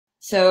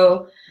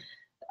So,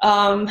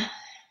 um,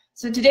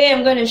 so today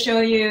I'm going to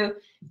show you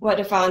what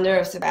the founder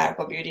of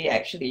Sabbatical Beauty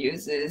actually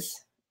uses,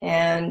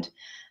 and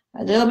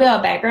a little bit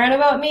of background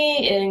about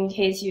me in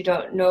case you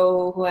don't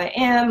know who I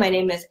am. My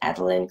name is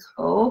Adeline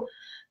Ko.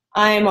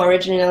 I'm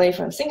originally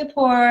from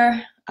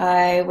Singapore.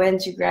 I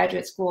went to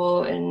graduate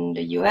school in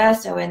the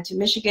US. I went to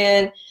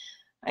Michigan.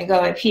 I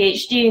got my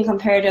PhD in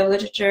comparative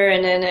literature,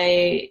 and then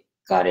I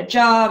got a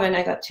job and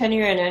I got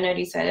tenure, and then I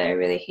decided I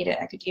really hated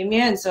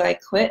academia, and so I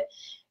quit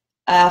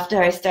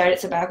after I started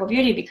Sabbatical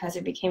Beauty because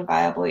it became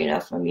viable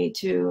enough for me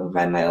to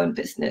run my own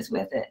business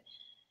with it.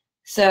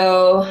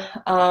 So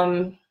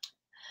I'm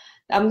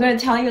going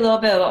to tell you a little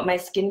bit about my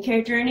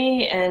skincare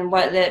journey and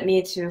what led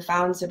me to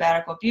found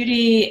Sabbatical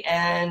Beauty,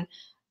 and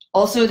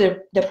also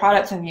the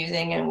products I'm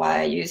using and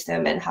why I use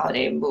them and how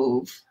they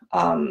move,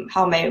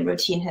 how my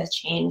routine has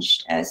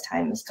changed as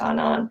time has gone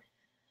on.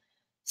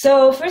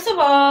 So first of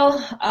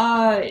all,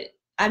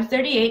 I'm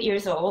 38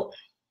 years old,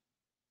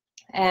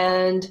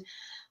 and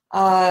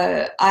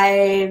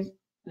I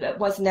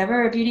was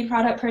never a beauty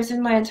product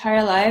person my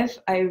entire life.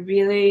 I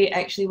really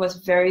actually was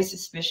very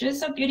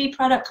suspicious of beauty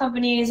product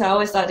companies. I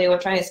always thought they were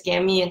trying to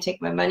scam me and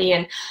take my money,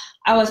 and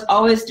I was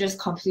always just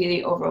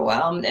completely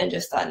overwhelmed and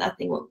just thought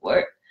nothing would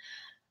work.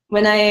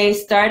 When I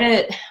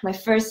started my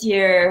first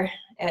year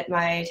at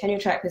my tenure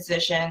track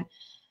position,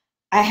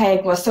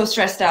 I was so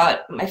stressed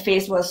out. My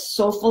face was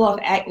so full of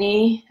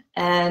acne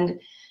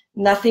and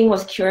nothing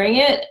was curing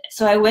it.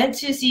 So I went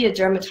to see a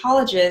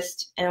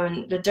dermatologist,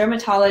 and the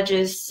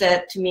dermatologist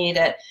said to me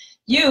that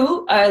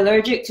you are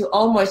allergic to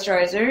all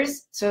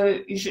moisturizers, so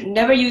you should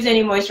never use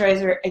any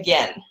moisturizer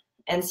again.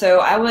 And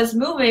so I was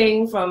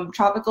moving from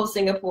tropical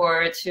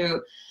Singapore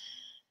to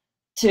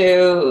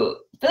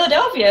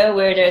Philadelphia,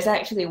 where there's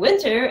actually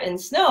winter and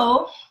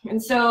snow.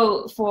 And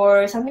so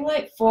for something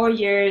like 4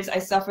 years, I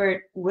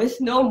suffered with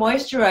no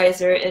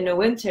moisturizer in the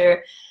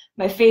winter.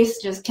 My face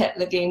just kept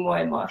looking more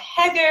and more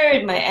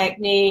haggard. My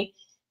acne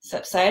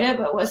subsided,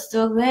 but was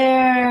still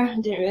there.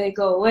 Didn't really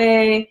go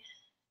away.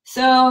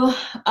 So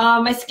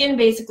my skin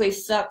basically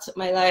sucked.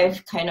 My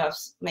life kind of,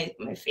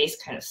 my face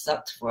kind of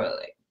sucked for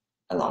like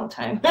a long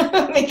time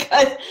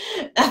because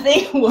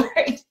nothing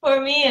worked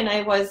for me, and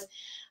I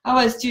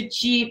was too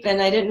cheap,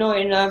 and I didn't know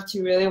enough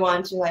to really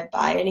want to like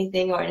buy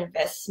anything or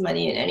invest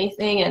money in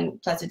anything.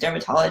 And plus the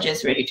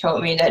dermatologist already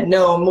told me that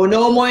no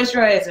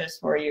moisturizers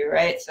for you,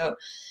 right? So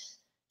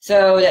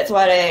that's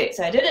what I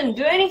didn't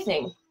do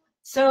anything.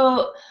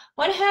 So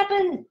what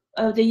happened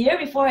the year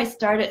before I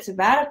started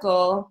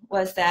Sabbatical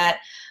was that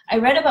I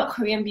read about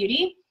Korean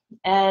beauty,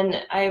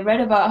 and I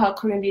read about how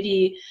Korean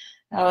beauty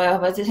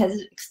it has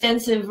an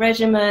extensive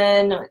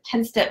regimen,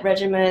 10-step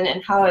regimen,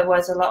 and how it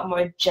was a lot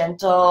more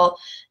gentle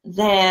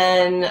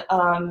than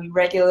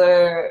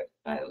regular,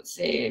 I would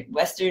say,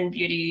 Western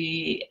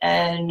beauty.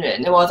 And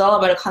it was all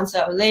about a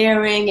concept of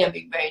layering and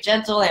being very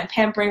gentle and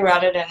pampering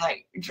rather than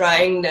like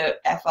drying the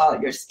F out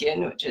your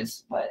skin, which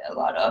is what a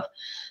lot of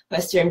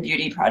Western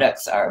beauty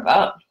products are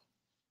about.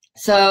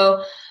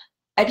 So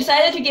I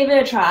decided to give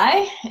it a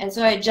try, and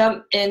so I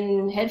jumped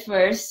in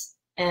headfirst.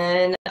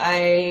 And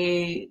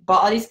I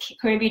bought all these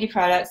Korean beauty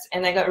products,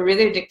 and I got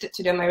really addicted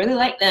to them. I really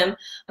liked them.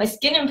 My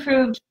skin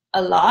improved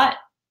a lot,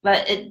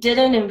 but it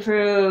didn't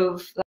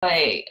improve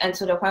like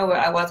until the point where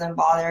I wasn't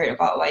bothered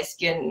about my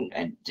skin.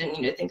 I didn't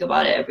need to think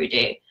about it every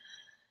day.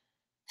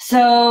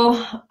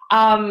 So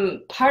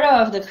part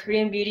of the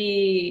Korean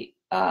beauty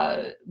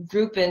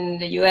group in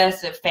the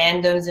US, the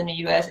fandoms in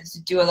the US, is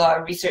to do a lot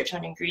of research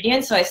on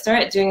ingredients. So I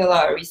started doing a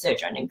lot of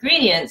research on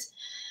ingredients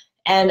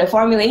and the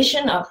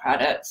formulation of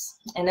products.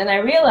 And then I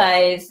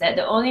realized that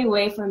the only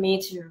way for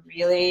me to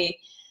really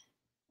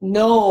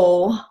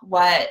know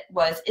what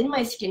was in my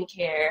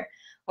skincare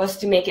was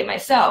to make it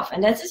myself.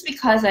 And that's just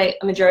because a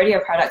majority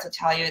of products will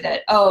tell you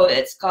that, oh,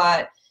 it's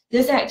got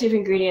this active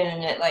ingredient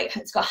in it, like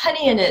it's got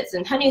honey in it,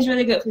 and honey is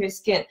really good for your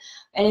skin.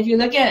 And if you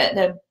look at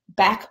the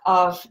back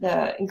of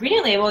the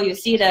ingredient label, you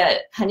see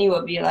that honey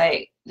will be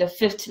like the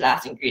 5th to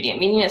last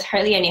ingredient, meaning there's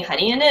hardly any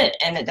honey in it,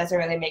 and it doesn't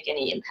really make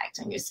any impact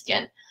on your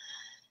skin.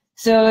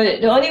 So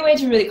the only way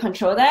to really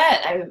control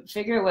that, I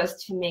figured,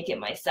 was to make it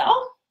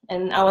myself.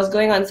 And I was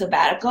going on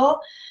sabbatical.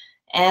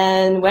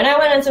 And when I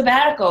went on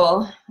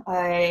sabbatical,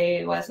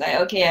 I was like,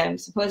 okay, I'm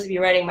supposed to be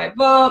writing my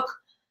book.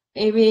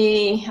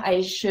 Maybe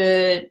I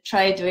should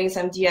try doing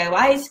some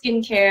DIY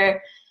skincare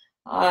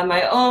on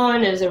my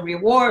own as a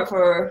reward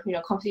for, you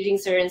know, completing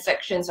certain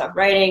sections of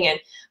writing. And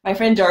my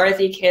friend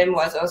Dorothy Kim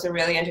was also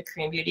really into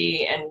Korean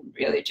beauty and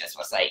really just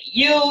was like,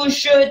 you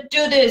should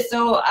do this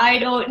so I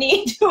don't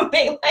need to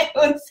make my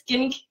own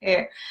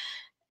skincare.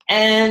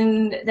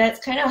 And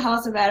that's kind of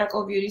how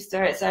Sabbatical Beauty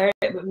started. It started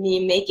with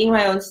me making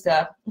my own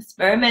stuff,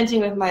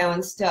 experimenting with my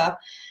own stuff,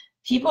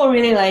 people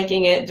really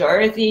liking it,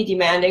 Dorothy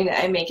demanding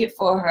that I make it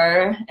for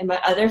her, and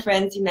my other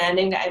friends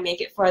demanding that I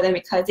make it for them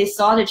because they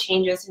saw the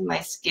changes in my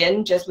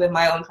skin just with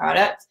my own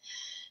products.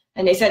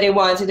 And they said they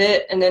wanted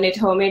it, and then they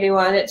told me they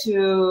wanted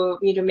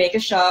me to make a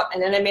shop,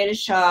 and then I made a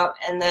shop,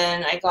 and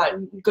then I got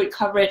good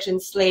coverage in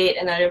Slate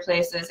and other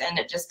places, and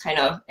it just kind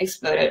of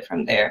exploded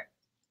from there.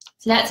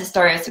 So that's the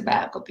story of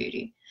Sabbatical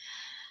Beauty.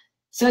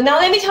 So now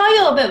let me tell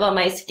you a little bit about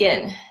my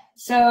skin.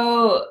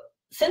 So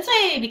since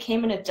I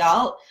became an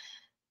adult,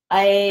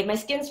 my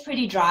skin's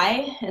pretty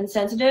dry and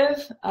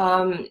sensitive.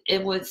 I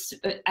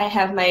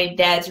have my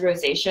dad's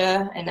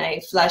rosacea, and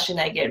I flush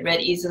and I get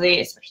red easily,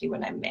 especially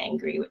when I'm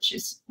angry, which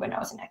is when I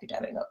was an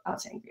academic, I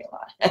was angry a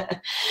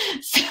lot.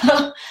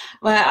 So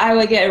well, I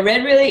would get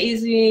red really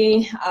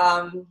easily,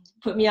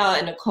 put me out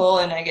in the cold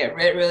and I get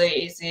red really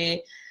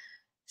easy.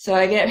 So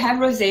I have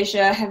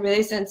rosacea, have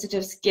really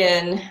sensitive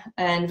skin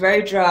and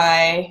very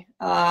dry.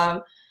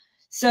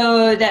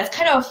 So that's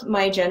kind of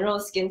my general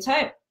skin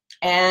type.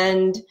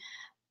 And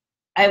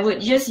I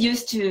would just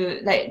used to,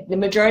 like, the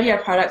majority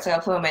of products I'll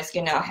put on my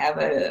skin, I'll have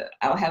an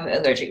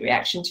allergic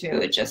reaction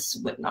to. It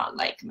just would not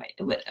like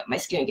my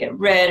skin would get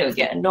red, it would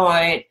get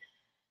annoyed.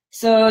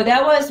 So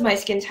that was my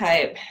skin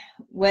type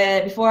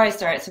before I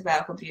started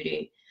Sabbatical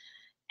Beauty.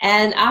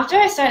 And after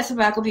I started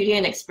Sabbatical Beauty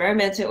and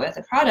experimented with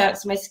the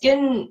products, my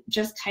skin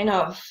just kind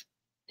of,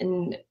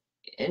 in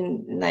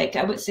like,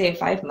 I would say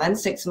 5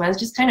 months, 6 months,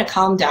 just kind of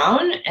calmed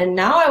down. And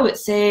now I would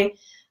say,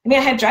 I mean,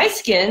 I have dry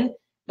skin,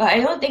 but I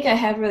don't think I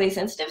have really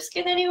sensitive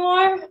skin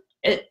anymore.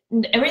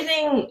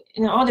 Everything,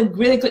 all the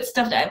really good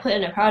stuff that I put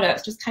in the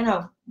products just kind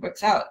of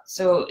works out.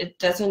 So it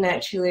doesn't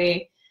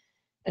actually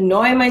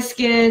annoy my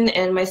skin,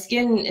 and my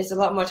skin is a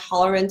lot more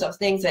tolerant of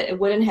things that it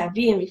wouldn't have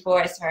been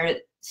before I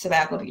started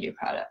Sabbatical Beauty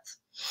products.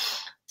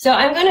 So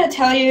I'm going to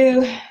tell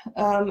you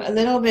a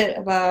little bit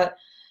about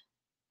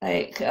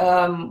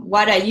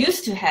what I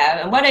used to have,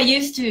 and what I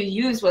used to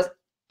use was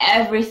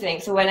everything.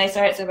 So when I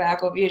started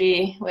Sabbatical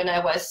Beauty, when I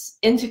was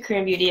into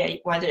Korean beauty, I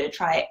wanted to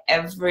try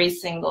every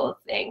single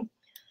thing.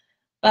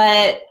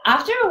 But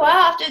after a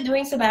while, after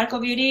doing Sabbatical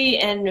Beauty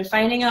and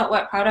finding out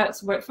what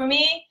products work for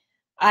me,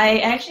 I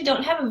actually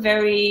don't have a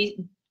very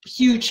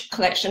huge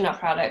collection of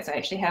products. I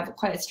actually have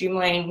quite a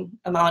streamlined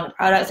amount of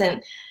products,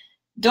 and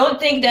don't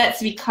think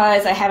that's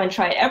because I haven't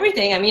tried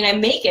everything. I mean, I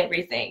make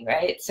everything,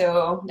 right?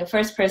 So the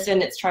first person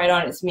that's tried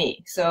on is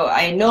me. So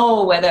I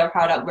know whether a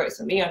product works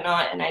for me or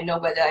not, and I know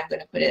whether I'm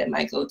going to put it in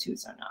my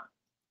go-tos or not.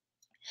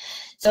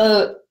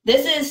 So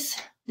this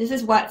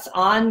is what's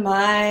on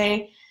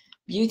my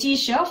beauty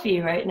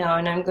shelfie right now,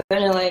 and I'm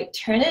going to like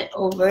turn it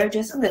over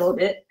just a little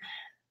bit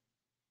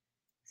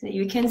so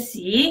you can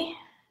see.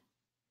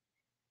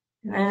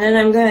 And then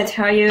I'm going to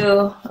tell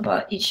you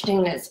about each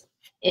thing that's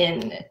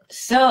in it.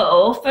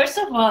 So first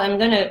of all, I'm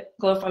going to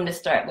go from the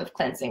start with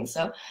cleansing.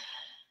 So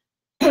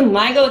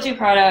my go-to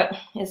product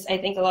is, I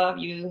think a lot of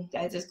you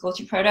guys'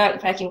 go-to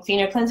product, vacuum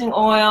cleaner cleansing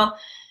oil.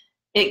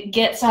 It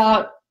gets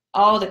out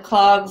all the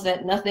clogs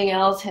that nothing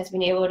else has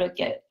been able to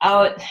get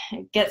out.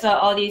 It gets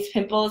out all these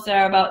pimples that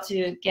are about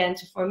to get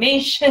into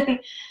formation.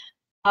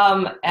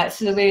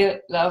 Absolutely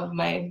love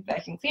my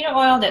vacuum cleaner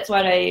oil. That's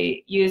what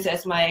I use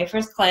as my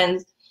first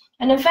cleanse.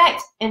 And in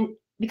fact,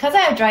 because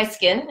I have dry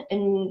skin,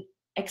 and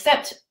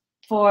except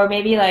for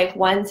maybe like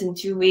once in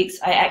 2 weeks,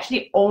 I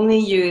actually only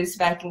use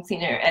vacuum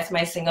cleaner as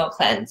my single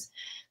cleanse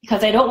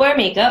because I don't wear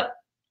makeup.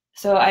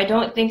 So I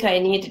don't think I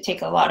need to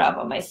take a lot off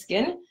of my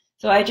skin.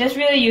 So I just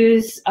really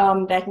use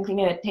vacuum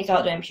cleaner to take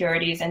out the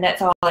impurities, and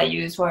that's all I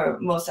use for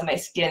most of my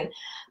skin,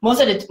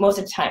 most of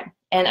the time.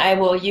 And I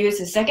will use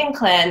the second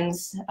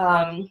cleanse,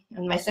 and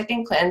my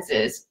second cleanse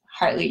is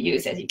hardly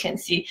used, as you can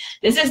see.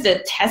 This is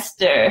the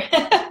tester.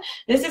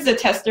 This is the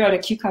tester of the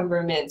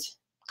cucumber mint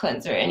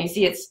cleanser, and you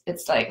see I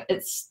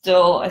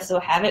still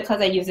have it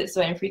because I use it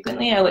so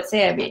infrequently. I would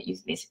say I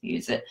basically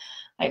use it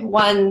like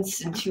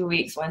once in 2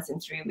 weeks, once in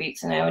 3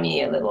 weeks, and I only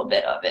need a little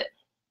bit of it.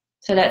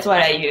 So that's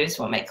what I use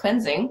for my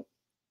cleansing.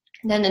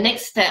 Then the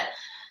next step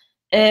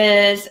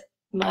is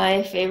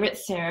my favorite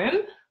serum,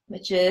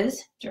 which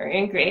is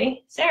Dorian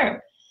Gray serum.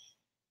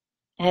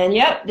 And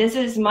yep, this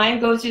is my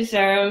go-to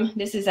serum.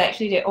 This is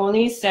actually the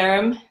only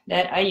serum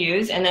that I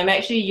use, and I'm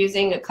actually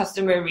using a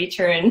customer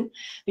return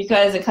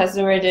because the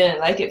customer didn't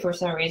like it for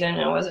some reason,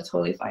 and it was a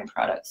totally fine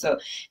product. So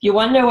if you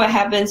wonder what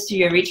happens to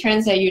your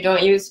returns that you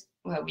don't use,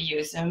 well, we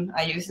use them.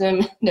 I use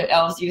them, the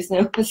elves use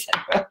them,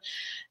 etc.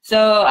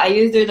 So I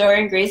use the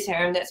Dorian Gray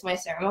serum. That's my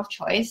serum of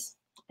choice.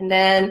 And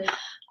then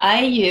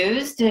I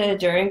use the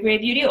Dorian Gray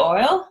Beauty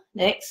Oil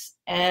next,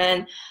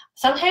 and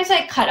sometimes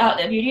I cut out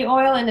the beauty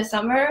oil in the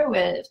summer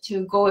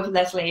to go with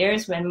less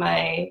layers when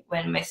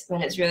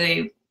it's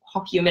really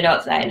humid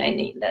outside and I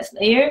need less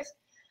layers.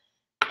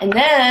 And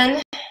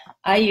then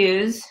I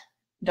use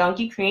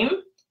Donkey Cream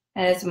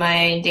as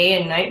my day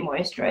and night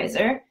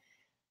moisturizer.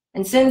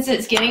 And since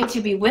it's getting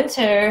to be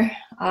winter,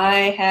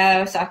 I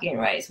have sake and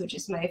rice, which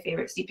is my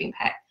favorite sleeping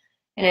pack.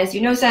 And as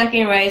you know, sake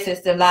and rice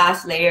is the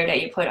last layer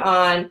that you put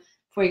on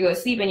before you go to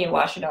sleep, and you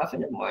wash it off in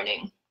the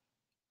morning.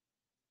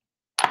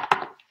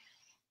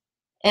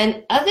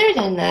 And other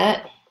than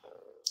that,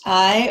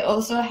 I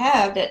also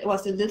have, that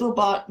was a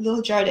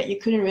little jar that you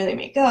couldn't really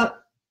make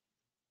up,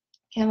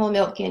 camel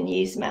milk and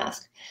yeast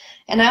mask.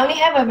 And I only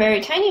have a very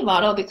tiny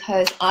bottle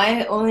because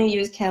I only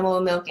use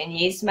camel milk and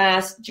yeast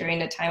mask during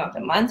the time of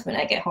the month when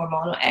I get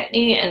hormonal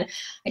acne, and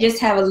I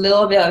just have a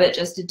little bit of it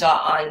just to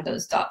dot on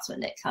those dots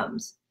when it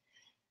comes.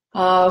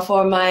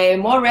 For my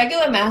more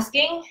regular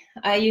masking,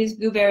 I use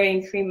blueberry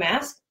and cream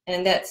mask,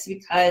 and that's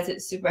because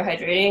it's super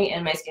hydrating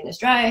and my skin is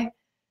dry.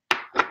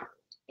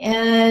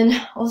 And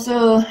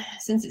also,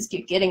 since it's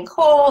getting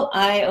cold,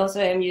 I also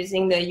am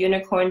using the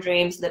Unicorn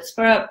Dreams Lip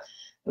Scrub,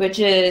 which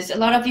is, a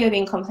lot of you have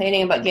been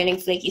complaining about getting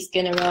flaky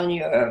skin around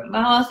your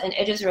mouth and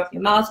edges of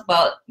your mouth.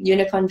 Well,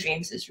 Unicorn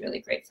Dreams is really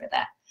great for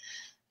that.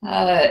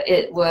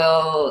 It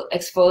will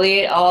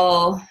exfoliate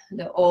all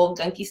the old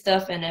gunky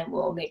stuff, and it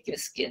will make your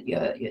skin,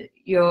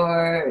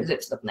 your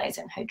lips look nice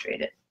and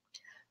hydrated.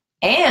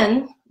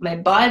 And my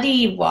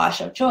body wash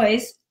of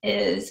choice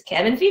is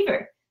Cabin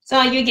Fever.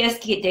 So you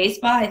guessed Day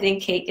Spa. I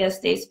think Kate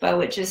guessed Day Spa,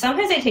 which is,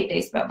 sometimes I take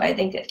Day Spa, but I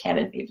think that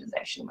Cabin Fever is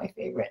actually my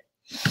favorite.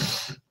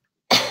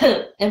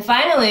 And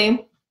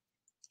finally,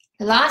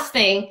 the last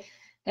thing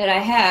that I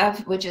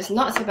have, which is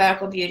not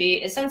Sabbatical Beauty,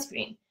 is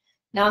sunscreen.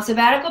 Now,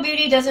 Sabbatical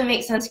Beauty doesn't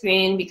make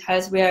sunscreen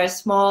because we are a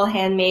small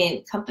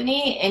handmade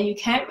company, and you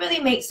can't really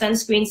make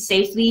sunscreen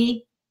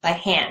safely by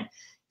hand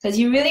because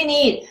you really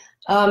need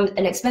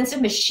an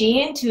expensive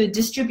machine to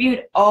distribute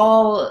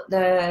all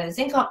the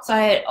zinc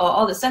oxide or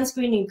all the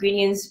sunscreen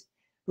ingredients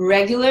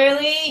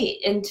regularly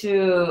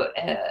into,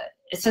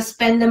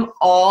 suspend them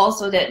all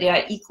so that they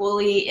are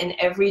equally in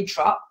every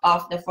drop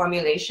of the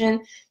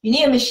formulation. You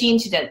need a machine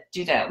to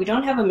do that. We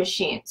don't have a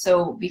machine.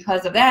 So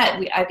because of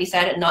that, I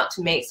decided not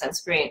to make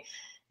sunscreen.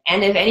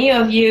 And if any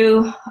of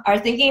you are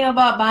thinking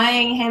about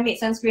buying handmade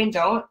sunscreen,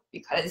 don't,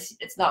 because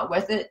it's not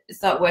worth it.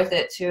 It's not worth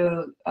it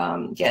to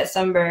get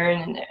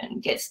sunburn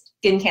and get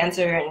skin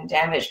cancer and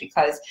damage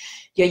because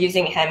you're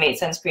using handmade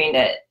sunscreen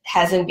that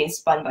hasn't been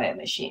spun by a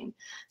machine.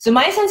 So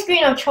my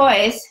sunscreen of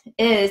choice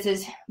is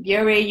this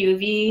Biore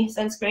UV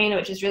sunscreen,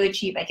 which is really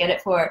cheap. I get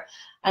it for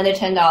under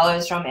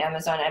 $10 from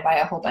Amazon. I buy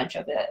a whole bunch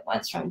of it at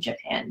once from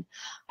Japan.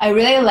 I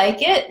really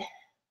like it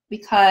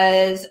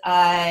because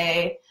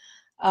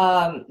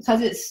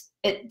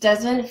it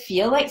doesn't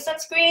feel like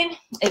sunscreen.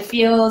 It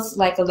feels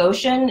like a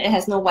lotion. It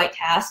has no white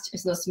cast.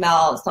 There's no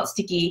smell. It's not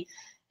sticky,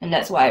 and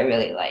that's why I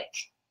really like.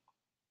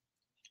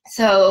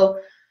 So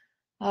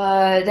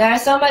there are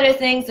some other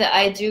things that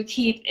I do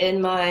keep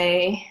in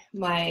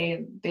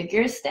my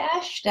bigger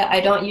stash that I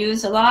don't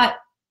use a lot,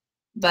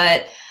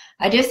 but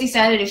I just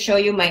decided to show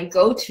you my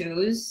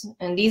go-tos,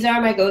 and these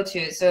are my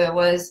go-tos. So it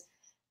was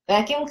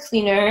vacuum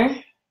cleaner,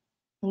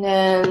 and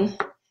then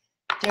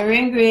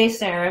Dorian Gray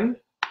serum,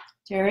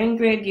 Dorian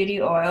Gray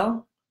beauty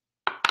oil,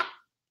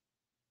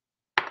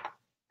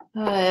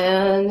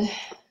 and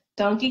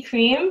donkey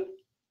cream,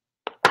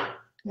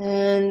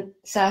 and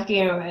sake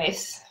and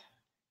rice,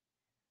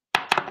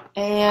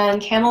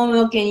 and camel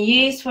milk and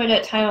yeast for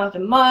that time of the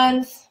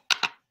month,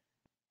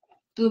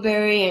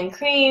 blueberry and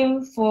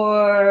cream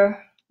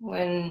for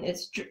when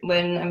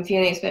I'm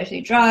feeling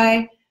especially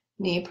dry,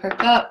 need to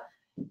perk up,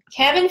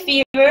 cabin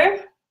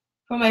fever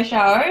for my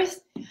showers.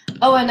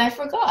 Oh, and I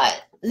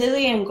forgot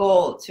Lily and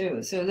Gold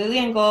too. So Lily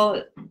and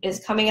Gold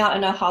is coming out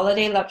in a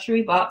holiday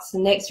luxury box. The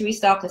next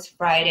restock is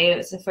Friday. It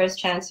was the first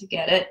chance to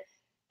get it.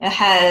 It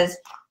has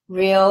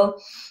real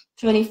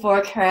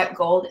 24 karat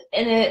gold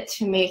in it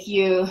to make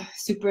you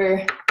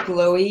super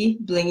glowy,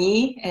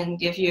 blingy, and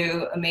give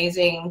you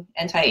amazing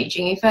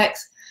anti-aging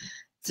effects.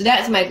 So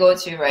that's my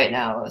go-to right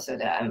now, so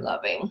that I'm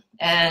loving.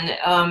 And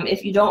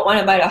if you don't want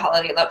to buy the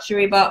holiday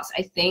luxury box,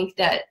 I think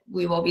that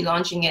we will be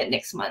launching it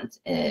next month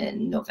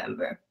in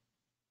November.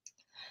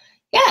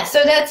 Yeah,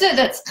 so that's it.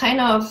 That's kind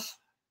of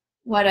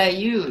what I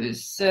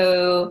use.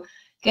 So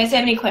you guys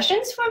have any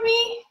questions for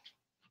me?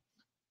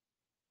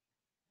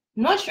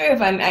 I'm not sure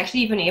if I'm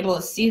actually even able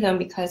to see them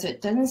because it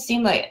doesn't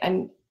seem like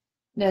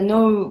there are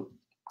no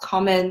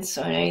comments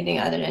or anything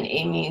other than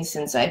Amy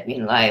since I've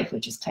been live,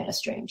 which is kind of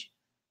strange.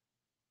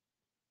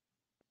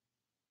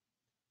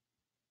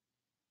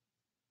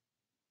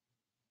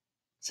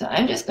 So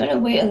I'm just going to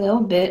wait a little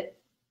bit,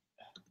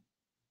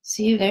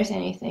 see if there's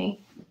anything.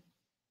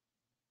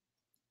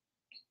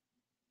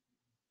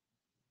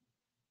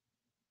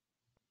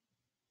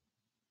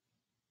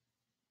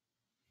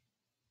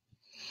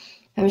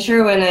 I'm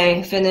sure when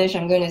I finish,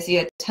 I'm going to see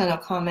a ton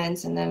of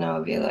comments, and then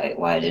I'll be like,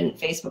 why didn't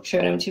Facebook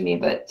show them to me?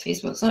 But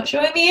Facebook's not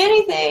showing me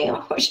anything,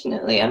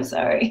 unfortunately. I'm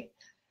sorry.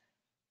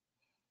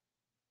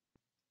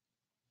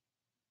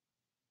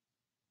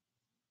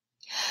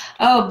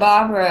 Oh,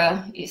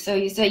 Barbara, so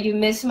you said you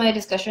missed my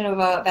discussion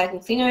about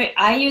vacuum cleaner.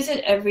 I use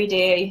it every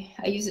day.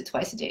 I use it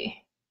twice a day.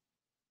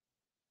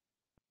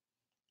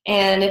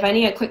 And if I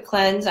need a quick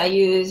cleanse, I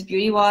use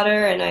beauty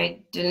water, and I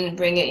didn't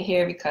bring it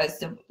here because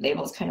the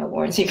label's kind of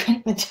worn, so you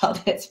couldn't even tell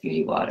that it's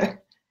beauty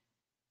water.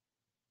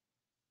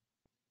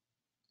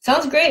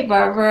 Sounds great,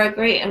 Barbara.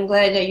 Great. I'm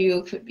glad that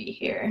you could be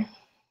here.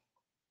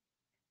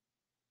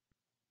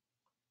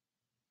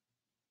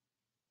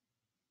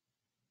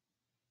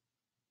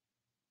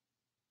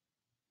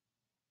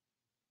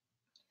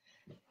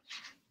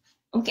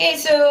 Okay,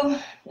 so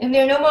if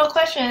there are no more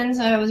questions,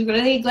 I was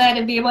really glad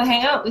to be able to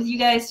hang out with you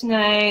guys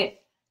tonight.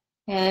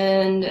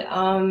 And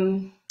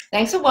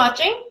thanks for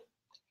watching.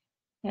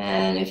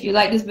 And if you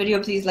like this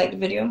video, please like the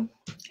video.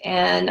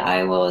 And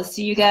I will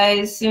see you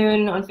guys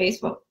soon on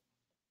Facebook.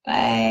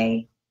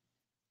 Bye.